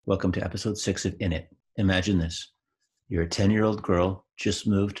Welcome to episode 6 of In It. Imagine this. You're a 10-year-old girl, just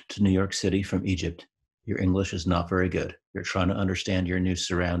moved to New York City from Egypt. Your English is not very good. You're trying to understand your new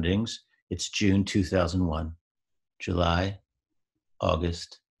surroundings. It's June 2001. July,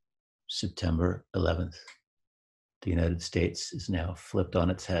 August, September 11th. The United States is now flipped on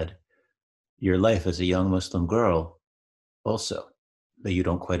its head. Your life as a young Muslim girl also, but you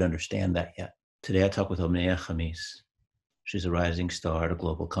don't quite understand that yet. Today I talk with Omneya Khamis. She's a rising star at a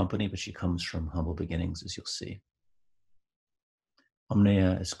global company, but she comes from humble beginnings, as you'll see.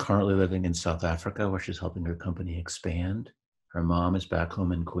 Omneya is currently living in South Africa, where she's helping her company expand. Her mom is back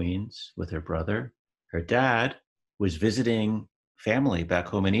home in Queens with her brother. Her dad was visiting family back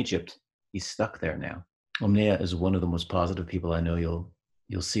home in Egypt. He's stuck there now. Omneya is one of the most positive people I know.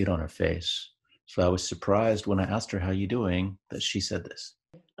 You'll see it on her face. So I was surprised when I asked her, how you doing, that she said this.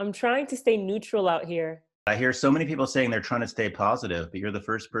 I'm trying to stay neutral out here. I hear so many people saying they're trying to stay positive, but you're the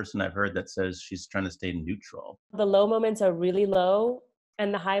first person I've heard that says she's trying to stay neutral. The low moments are really low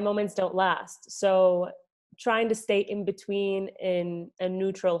and the high moments don't last. So trying to stay in between in a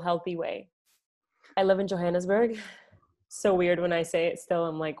neutral, healthy way. I live in Johannesburg. So weird when I say it still.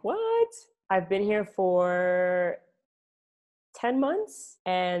 I'm like, what? I've been here for 10 months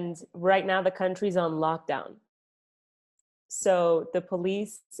and right now the country's on lockdown. So the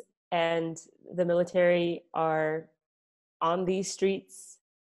police and the military are on these streets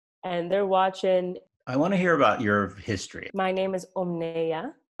and they're watching. I want to hear about your history. My name is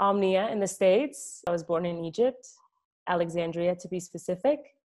Omneya in the States. I was born in Egypt, Alexandria to be specific.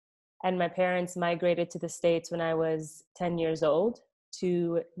 And my parents migrated to the States when I was 10 years old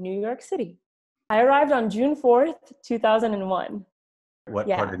to New York City. I arrived on June 4th, 2001. What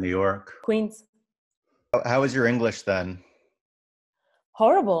part of New York? Queens. How was your English then?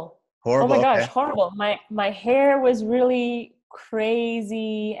 Horrible. Horrible. Oh my gosh, okay. horrible. My hair was really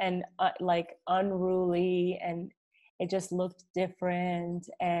crazy and like unruly, and it just looked different,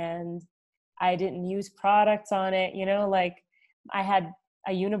 and I didn't use products on it, like I had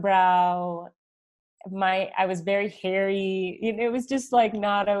a unibrow. I was very hairy. It was just like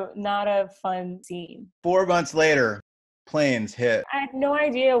not a fun scene. 4 months later, planes hit. I had no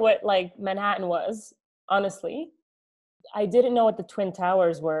idea what like Manhattan was, honestly. I didn't know what the Twin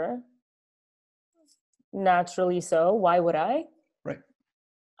Towers were. Naturally so. Why would I? Right.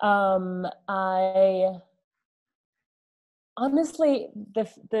 I honestly,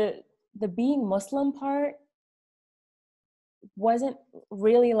 the being Muslim part wasn't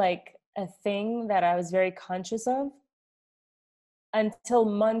really like a thing that I was very conscious of until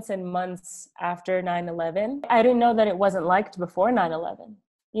months and months after 9/11. I didn't know that it wasn't liked before 9/11,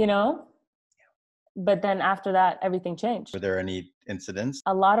 But then after that, everything changed. Were there any incidents?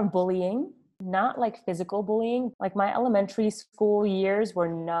 A lot of bullying, not like physical bullying. Like my elementary school years were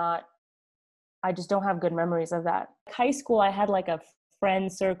not, I just don't have good memories of that. High school, I had like a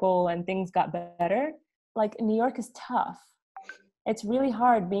friend circle and things got better. Like New York is tough. It's really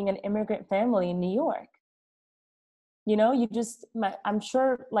hard being an immigrant family in New York. I'm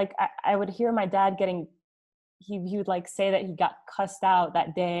sure like I would hear my dad he would like say that he got cussed out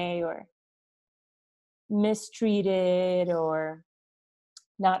that day or mistreated or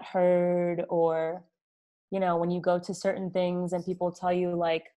not heard, or when you go to certain things and people tell you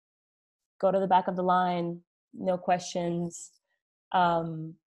like go to the back of the line, no questions.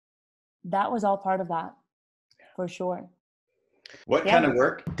 That was all part of that, for sure. What kind of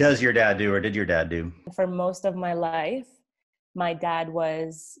work does your dad do, or did your dad do? For most of my life, my dad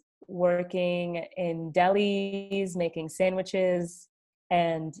was working in delis, making sandwiches.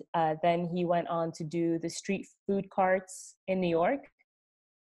 And then he went on to do the street food carts in New York.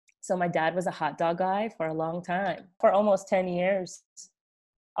 So my dad was a hot dog guy for a long time, for almost 10 years,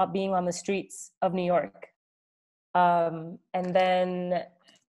 being on the streets of New York. And then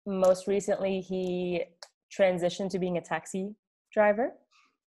most recently, he transitioned to being a taxi driver.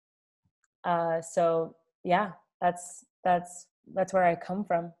 So yeah, that's where I come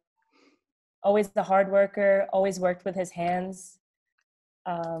from. Always the hard worker, always worked with his hands.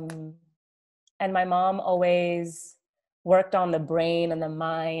 And my mom always worked on the brain and the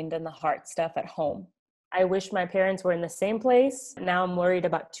mind and the heart stuff at home. I wish my parents were in the same place. Now I'm worried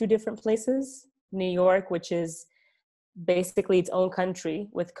about two different places. New York, which is basically its own country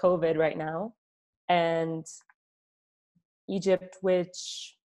with COVID right now, and Egypt,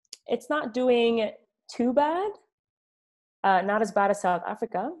 which it's not doing too bad, not as bad as South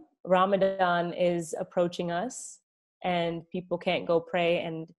Africa. Ramadan is approaching us and people can't go pray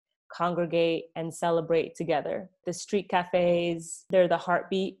and congregate and celebrate together. The street cafes, they're the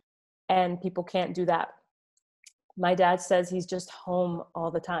heartbeat, and people can't do that My dad says he's just home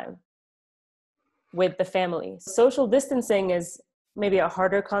all the time with the family. Social distancing is maybe a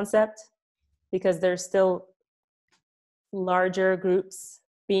harder concept because there's still larger groups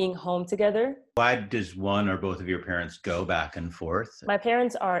being home together. Why does one or both of your parents go back and forth? My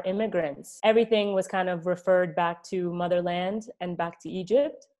parents are immigrants. Everything was kind of referred back to motherland and back to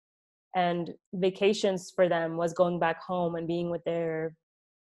Egypt. And vacations for them was going back home and being with their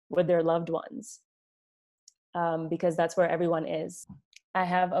loved ones, because that's where everyone is. I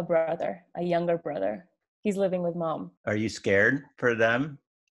have a brother, a younger brother. He's living with mom. Are you scared for them?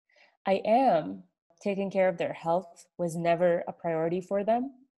 I am. Taking care of their health was never a priority for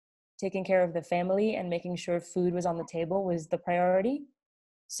them. Taking care of the family and making sure food was on the table was the priority.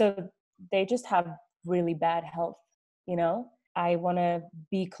 So they just have really bad health, you know? I want to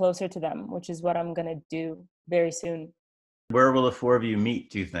be closer to them, which is what I'm going to do very soon. Where will the four of you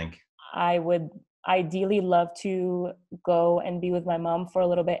meet, do you think? I would ideally love to go and be with my mom for a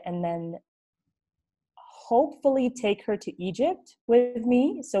little bit and then hopefully take her to Egypt with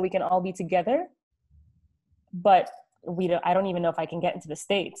me so we can all be together. But I don't even know if I can get into the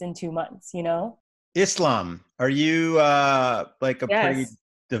States in 2 months, you know? Islam, are you like a pretty Yes.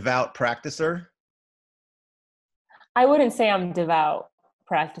 devout practicer? I wouldn't say I'm devout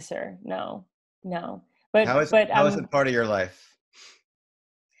practicer. No. How is But how is it part of your life?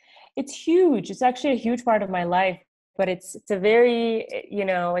 it's huge. It's actually a huge part of my life, but it's a very, you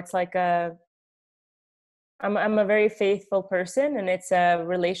know, it's like I'm a very faithful person, and it's a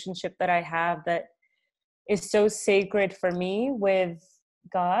relationship that I have that is so sacred for me with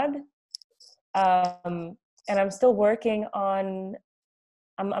God. And I'm still working on,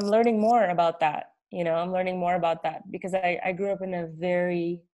 I'm learning more about that. You know, I'm learning more about that because I grew up in a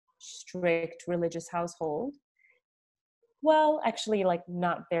very strict religious household. Well, actually, like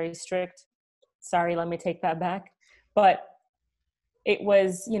not very strict. Sorry, let me take that back. But it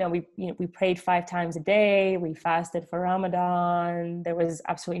was, we prayed 5 times a day. We fasted for Ramadan. There was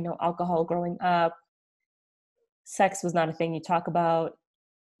absolutely no alcohol growing up. Sex was not a thing you talk about.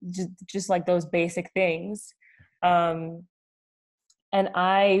 Just like those basic things. And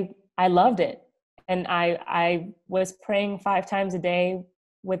I loved it. And I was praying 5 times a day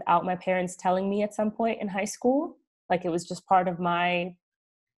without my parents telling me at some point in high school. Like it was just part of my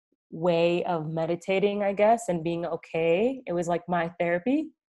way of meditating, I guess, and being okay. It was like my therapy.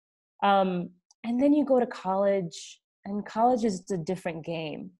 And then you go to college, and college is a different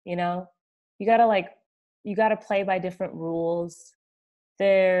game, you know? You gotta play by different rules.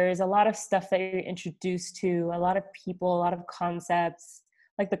 There's a lot of stuff that you're introduced to, a lot of people, a lot of concepts.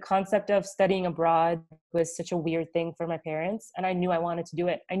 Like the concept of studying abroad was such a weird thing for my parents. And I knew I wanted to do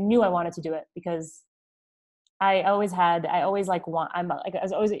it. I knew I wanted to do it because I always I was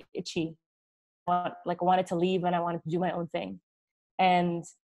always itchy. Wanted to leave and I wanted to do my own thing. And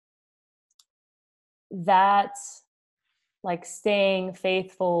that, like staying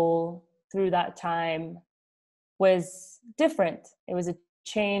faithful through that time was different. It was a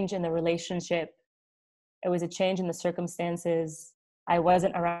change in the relationship. It was a change in the circumstances. I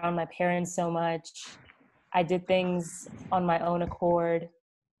wasn't around my parents so much. I did things on my own accord.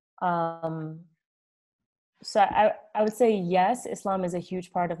 So I would say yes, Islam is a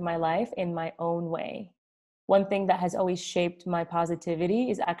huge part of my life in my own way. One thing that has always shaped my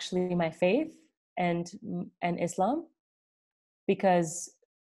positivity is actually my faith and Islam, because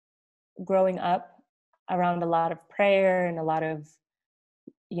growing up around a lot of prayer and a lot of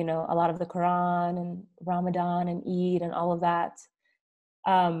the Quran and Ramadan and Eid and all of that,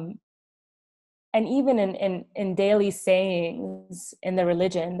 and even in daily sayings in the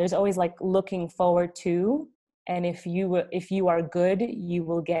religion, there's always like looking forward to, and if you are good, you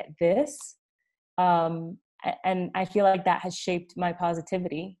will get this. And I feel like that has shaped my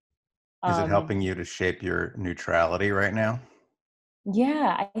positivity. Is it helping you to shape your neutrality right now?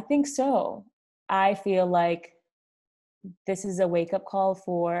 Yeah, I think so. I feel like this is a wake-up call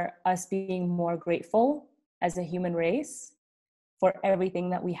for us being more grateful as a human race for everything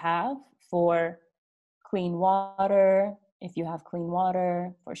that we have, for clean water, if you have clean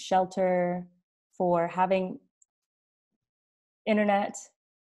water, for shelter, for having internet.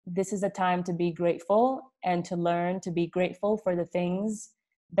 This is a time to be grateful and to learn to be grateful for the things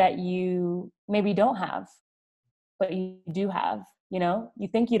that you maybe don't have, but you do have. You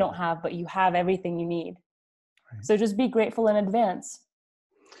think you don't have, but you have everything you need. Right. So just be grateful in advance.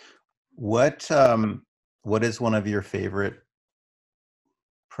 What is one of your favorite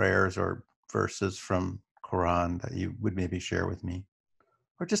prayers or verses from Quran that you would maybe share with me?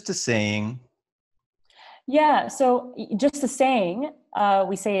 Or just a saying? Yeah, so just a saying,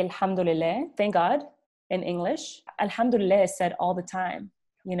 we say Alhamdulillah, thank God. in English. Alhamdulillah is said all the time,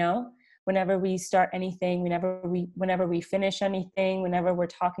 you know, whenever we start anything, whenever we finish anything, whenever we're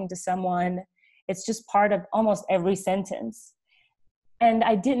talking to someone, it's just part of almost every sentence. And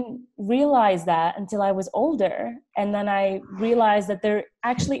I didn't realize that until I was older. And then I realized that there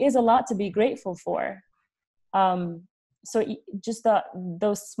actually is a lot to be grateful for. So just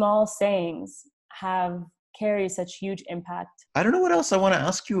those small sayings carry such huge impact. I don't know what else I want to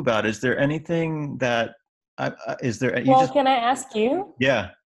ask you about. Is there anything that, is there? Can I ask you?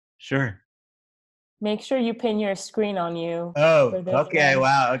 Yeah, sure. Make sure you pin your screen on you. Oh, okay.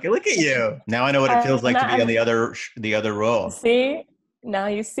 Wow. Okay. Look at you. Now I know what it feels like to be on the other roll. See, now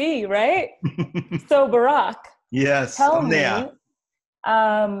you see, right? So Barak, yes. Tell me,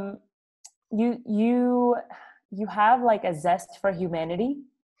 you have like a zest for humanity,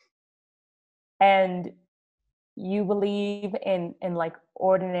 and you believe in like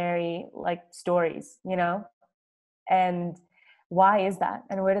ordinary like stories, you know? And why is that?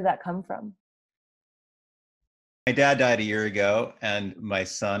 And where did that come from? My dad died a year ago, and my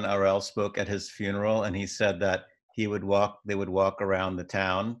son Arel spoke at his funeral, and he said that they would walk around the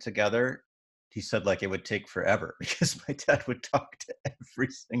town together. He said like it would take forever because my dad would talk to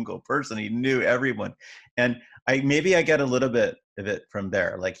every single person. He knew everyone. And I get a little bit of it from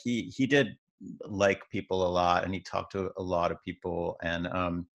there. Like he did like people a lot, and he talked to a lot of people,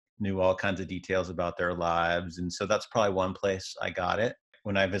 and knew all kinds of details about their lives. And so that's probably one place I got it.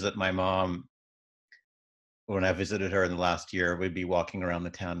 When I visit my mom, when I visited her in the last year, we'd be walking around the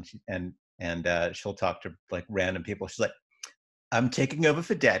town, and she'll talk to like random people. She's like, "I'm taking over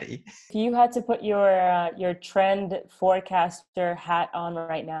for Daddy." If you had to put your trend forecaster hat on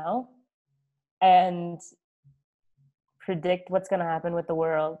right now and predict what's going to happen with the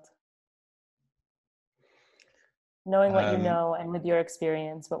world, knowing what you know and with your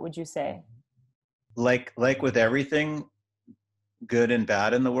experience, what would you say? Like with everything good and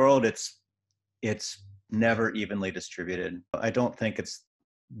bad in the world, it's never evenly distributed. I don't think it's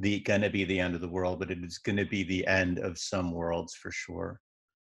going to be the end of the world, but it is going to be the end of some worlds for sure.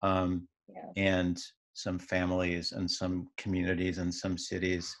 And some families and some communities and some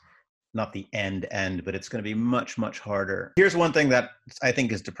cities, not the end, but it's going to be much, much harder. Here's one thing that I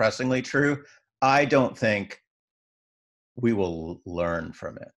think is depressingly true. I don't think we will learn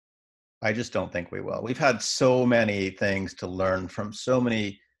from it. I just don't think we will. We've had so many things to learn from, so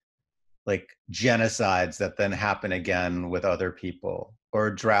many like genocides that then happen again with other people, or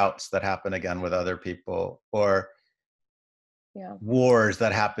droughts that happen again with other people, or wars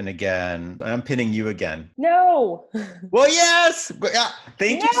that happen again. I'm pinning you again. No. Well, yes.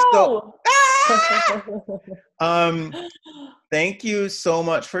 Thank you so. Thank you so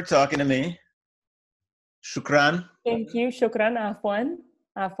much for talking to me. Shukran. Thank you. Shukran. Afwan.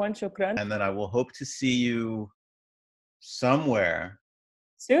 Afwan. Shukran. And then I will hope to see you somewhere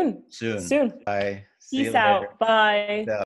soon. Bye. Peace out. Bye.